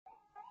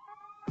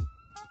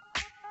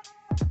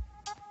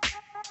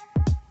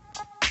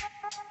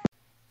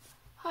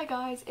Hi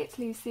guys, it's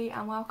Lucy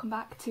and welcome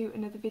back to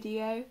another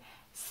video.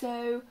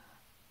 So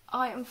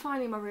I am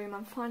finally in my room,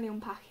 I'm finally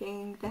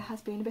unpacking. There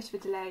has been a bit of a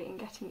delay in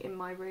getting in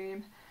my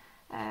room.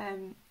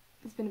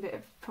 It's been a bit of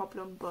a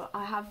problem, but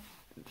I have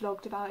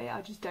vlogged about it.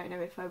 I just don't know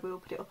if I will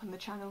put it up on the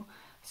channel.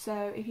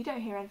 So if you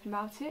don't hear anything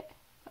about it,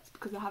 that's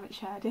because I haven't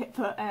shared it.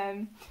 But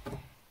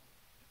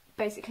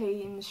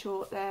basically, in the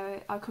short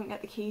there, I couldn't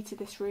get the key to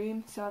this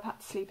room, so I've had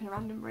to sleep in a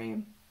random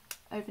room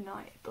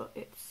overnight, but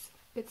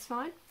it's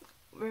fine.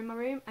 We're in my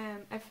room,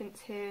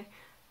 everything's here,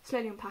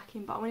 slowly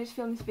unpacking, but I wanted to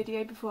film this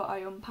video before I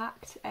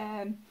unpacked.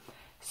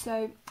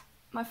 So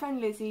my friend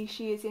Lizzie,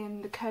 she is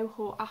in the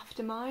cohort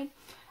after mine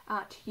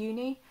at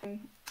uni.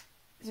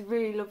 It's a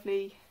really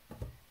lovely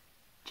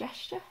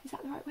gesture, is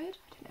that the right word?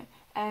 I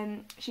don't know.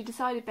 She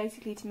decided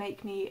basically to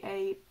make me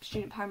a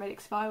student paramedic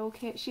survival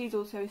kit. She's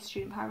also a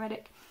student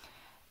paramedic.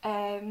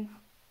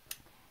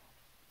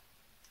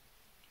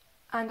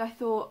 And I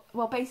thought,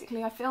 well,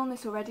 basically I filmed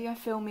this already, I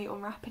filmed me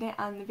unwrapping it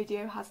and the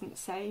video hasn't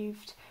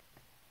saved.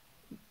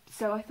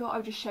 So I thought I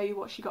would just show you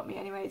what she got me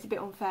anyway. It's a bit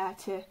unfair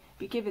to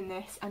be given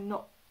this and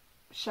not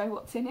show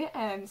what's in it,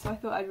 so I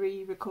thought I'd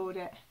re-record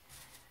it.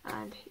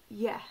 And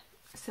yeah,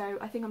 so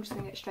I think I'm just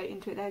going to get straight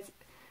into it. There's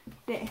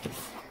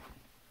this,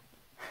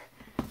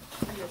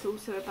 and there's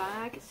also a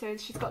bag. So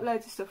she's got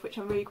loads of stuff which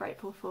I'm really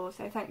grateful for,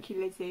 so thank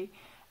you, Lizzie.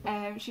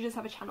 She does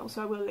have a channel,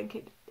 so I will link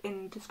it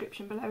in the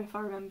description below if I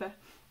remember.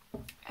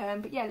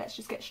 But yeah, let's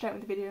just get straight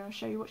with the video and I'll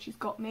show you what she's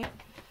got me.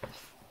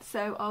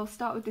 So I'll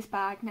start with this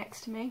bag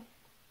next to me.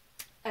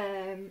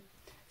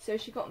 So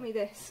she got me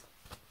this,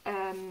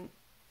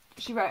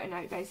 she wrote a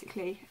note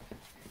basically,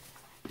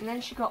 and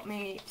then she got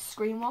me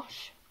screen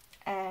wash.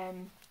 Us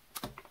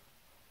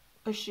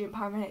student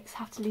paramedics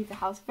have to leave the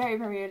house very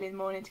early in the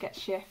morning to get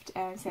shift,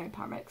 same with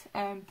paramedics,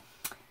 and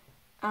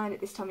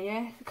at this time of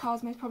year the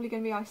car's most probably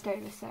going to be iced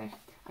over, so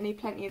I need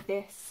plenty of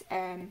this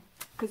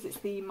because it's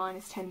the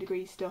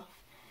 -10 stuff.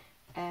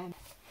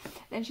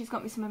 Then she's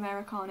got me some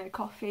Americano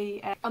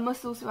coffee. I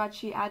must also add,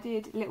 she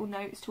added little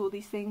notes to all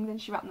these things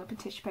and she wrapped them up in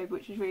tissue paper,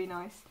 which was really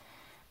nice,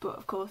 but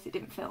of course it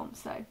didn't film,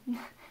 so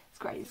it's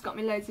great. It's got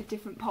me loads of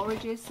different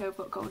porridges, so I've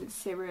got golden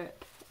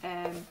syrup,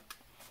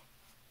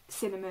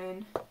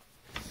 cinnamon,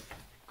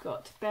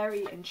 got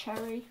berry and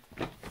cherry,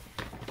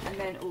 and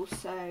then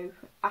also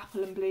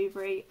apple and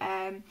blueberry.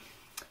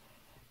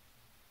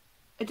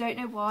 I don't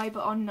know why,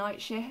 but on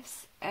night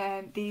shifts,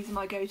 these are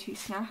my go-to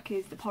snack,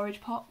 is the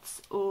porridge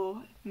pots,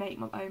 or make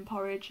my own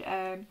porridge.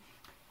 I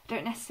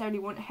don't necessarily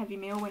want a heavy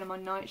meal when I'm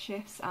on night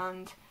shifts,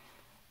 and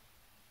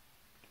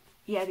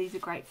yeah, these are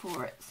great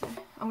for it. So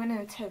I'm going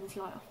to turn this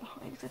light off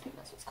behind because I think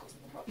that's what's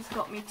causing the problem. It's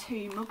got me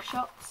 2 mug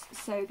shots,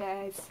 so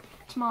there's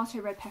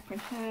tomato, red pepper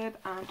and herb,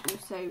 and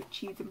also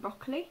cheese and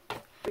broccoli.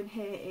 And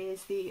here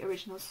is the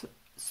original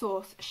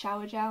sauce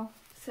shower gel.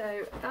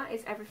 So that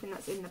is everything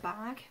that's in the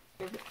bag.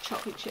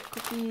 Chocolate chip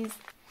cookies,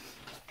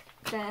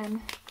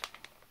 then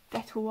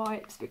Dettol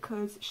wipes,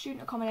 because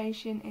student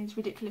accommodation is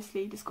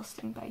ridiculously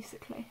disgusting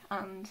basically,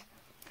 and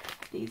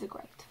these are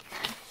great.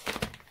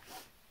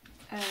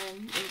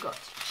 We've got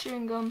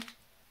chewing gum.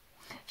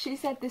 She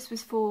said this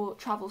was for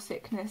travel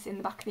sickness in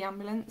the back of the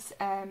ambulance.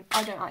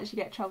 I don't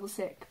actually get travel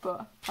sick,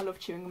 but I love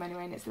chewing gum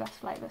anyway and it's the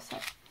best flavour. So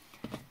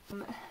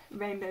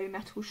rainbow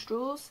metal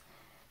straws.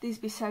 These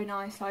would be so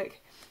nice,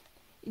 like,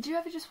 do you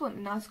ever just want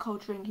a nice cold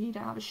drink and you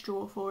don't have a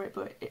straw for it,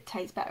 but it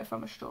tastes better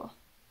from a straw?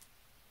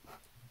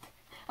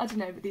 I don't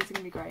know, but these are going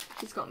to be great.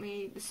 She's got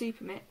me the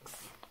Super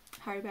Mix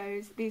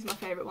Haribos. These are my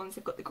favourite ones.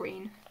 They've got the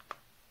green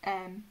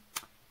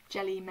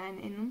jelly men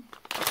in them.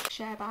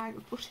 Share bag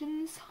of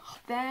buttons.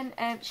 Then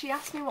she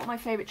asked me what my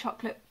favourite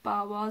chocolate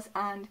bar was,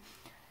 and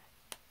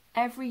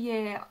every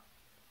year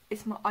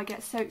I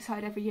get so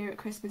excited every year at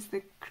Christmas.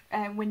 The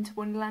Winter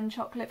Wonderland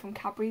chocolate from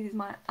Cadbury's is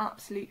my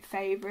absolute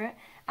favourite,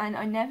 and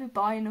I never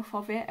buy enough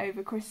of it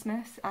over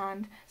Christmas.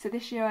 And so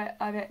this year,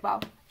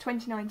 well,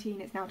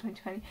 2019, it's now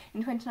 2020.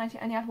 In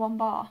 2019, I only had 1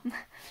 bar.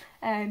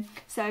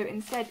 So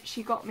instead,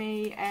 she got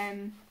me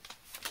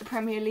the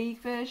Premier League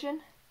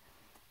version,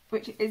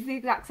 which is the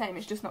exact same.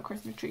 It's just not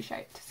Christmas tree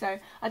shaped. So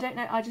I don't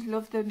know. I just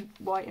love the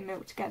white and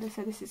milk together.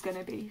 So this is going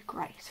to be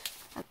great.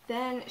 And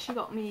then she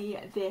got me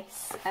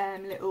this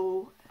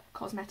little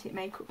cosmetic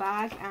makeup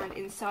bag, and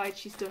inside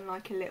she's done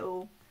like a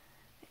little,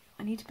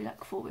 I need to be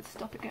like forward,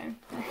 stop it going.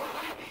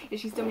 Yeah,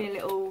 she's done me a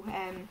little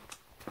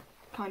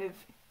kind of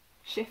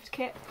shift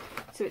kit,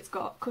 so it's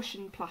got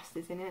cushion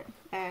plasters in it.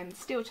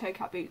 Steel toe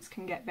cap boots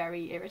can get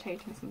very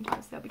irritating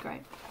sometimes, so they'll be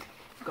great.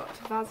 I've got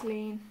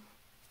Vaseline,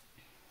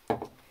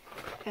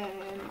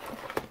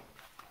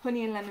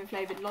 honey and lemon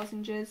flavoured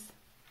lozenges.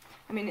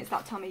 I mean, it's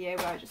that time of year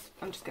where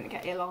I'm just going to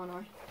get ill,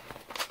 aren't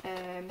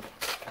I?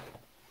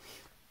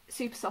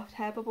 Super soft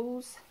hair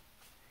bubbles,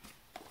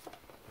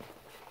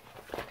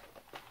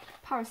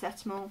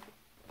 paracetamol,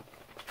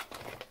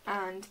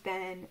 and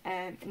then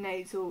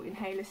nasal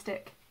inhaler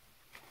stick.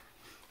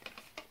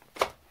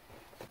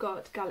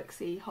 Got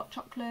Galaxy hot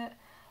chocolate.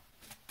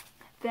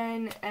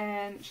 Then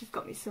she's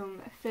got me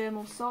some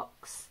thermal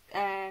socks.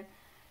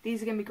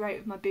 These are going to be great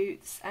with my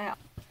boots.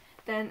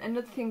 Then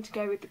another thing to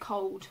go with the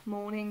cold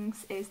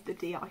mornings is the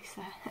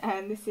de-icer.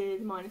 This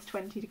is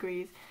 -20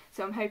 degrees,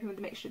 so I'm hoping with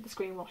the mixture of the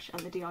screen wash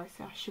and the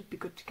de-icer I should be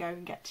good to go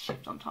and get to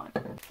shift on time.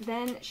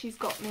 Then she's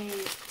got me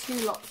 2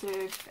 lots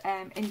of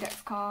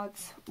index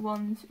cards,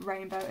 one's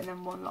rainbow and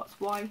then one lot's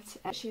white.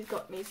 She's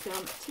got me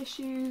some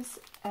tissues,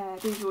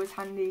 these are always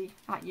handy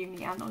at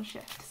uni and on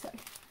shift. So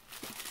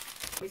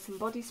with some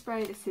body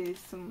spray, this is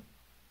some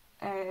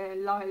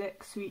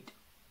lilac, sweet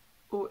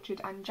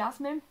orchard and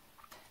jasmine.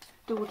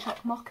 Double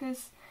choc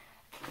mochas.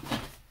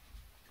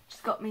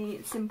 She's got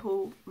me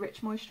simple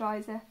rich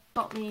moisturiser.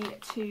 Got me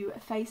 2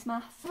 face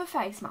masks. I have a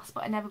face mask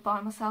but I never buy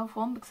myself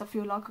one because I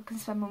feel like I can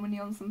spend my money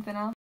on something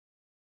else.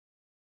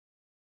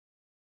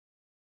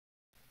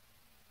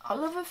 I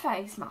love a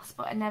face mask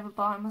but I never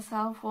buy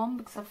myself one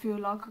because I feel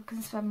like I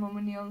can spend my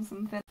money on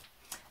something.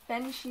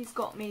 Then she's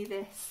got me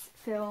this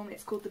film,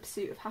 it's called The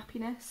Pursuit of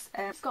Happiness.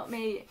 It's got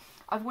me,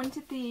 I've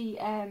wanted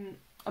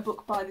a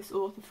book by this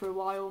author for a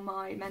while.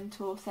 My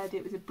mentor said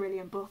it was a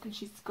brilliant book and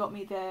she's got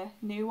me the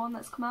new one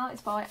that's come out.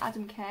 It's by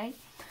Adam Kay.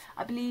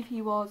 I believe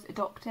he was a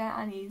doctor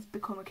and he's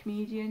become a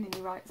comedian and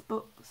he writes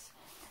books.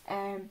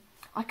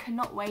 I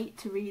cannot wait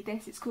to read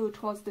this. It's called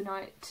 'Twas the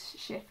Night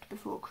Shift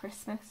Before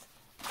Christmas.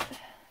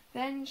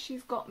 Then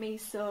she's got me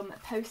some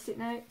post-it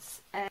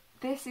notes.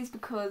 This is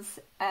because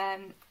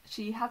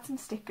she had some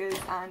stickers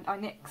and I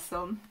nicked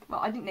some. Well,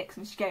 I didn't nick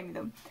some, she gave me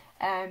them.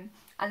 And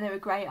they were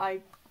great.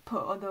 I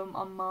put them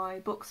on my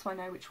books so I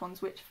know which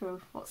one's which for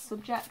what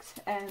subject.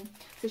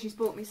 So she's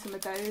bought me some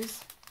of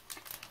those.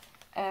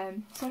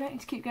 So I don't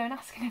need to keep going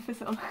asking her for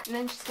some. And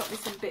then she's got me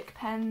some Bic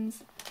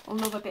pens. I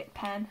love a Bic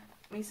pen.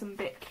 Me some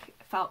Bic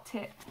felt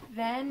tip.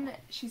 Then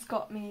she's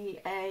got me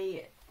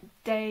a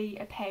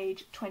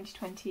page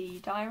 2020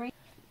 diary.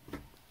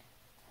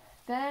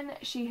 Then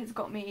she has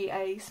got me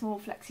a small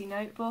flexi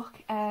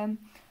notebook.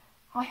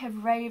 I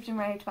have raved and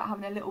raved about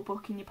having a little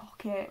book in your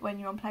pocket when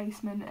you're on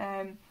placement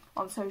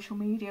on social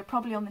media,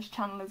 probably on this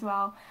channel as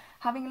well.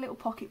 Having a little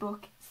pocket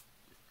book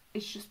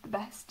is just the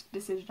best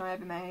decision I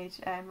ever made.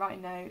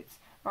 Writing notes,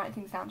 writing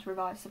things down to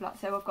revise, stuff like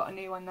that. So I've got a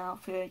new one now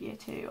for year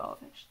 2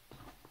 of it.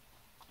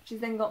 She's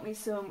then got me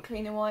some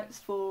cleaner wipes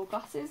for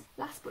glasses.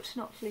 Last but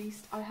not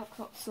least, I have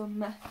got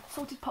some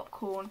salted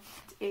popcorn.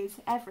 It is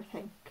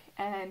everything.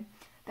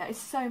 There is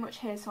so much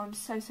here, so I'm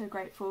so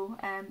grateful.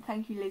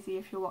 Thank you, Lizzie,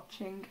 if you're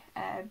watching.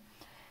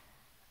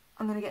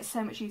 I'm going to get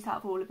so much use out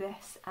of all of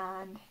this,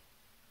 and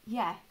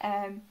yeah,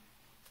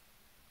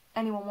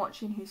 anyone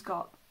watching who's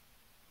got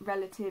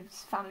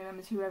relatives, family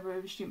members, whoever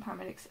are student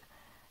paramedics,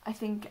 I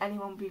think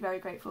anyone would be very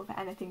grateful for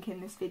anything in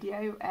this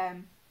video.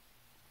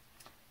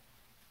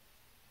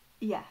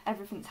 Yeah,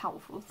 everything's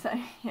helpful, so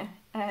yeah.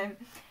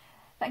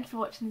 Thank you for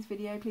watching this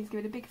video. Please give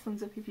it a big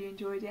thumbs up if you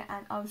enjoyed it,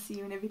 and I'll see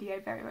you in a video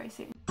very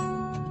soon.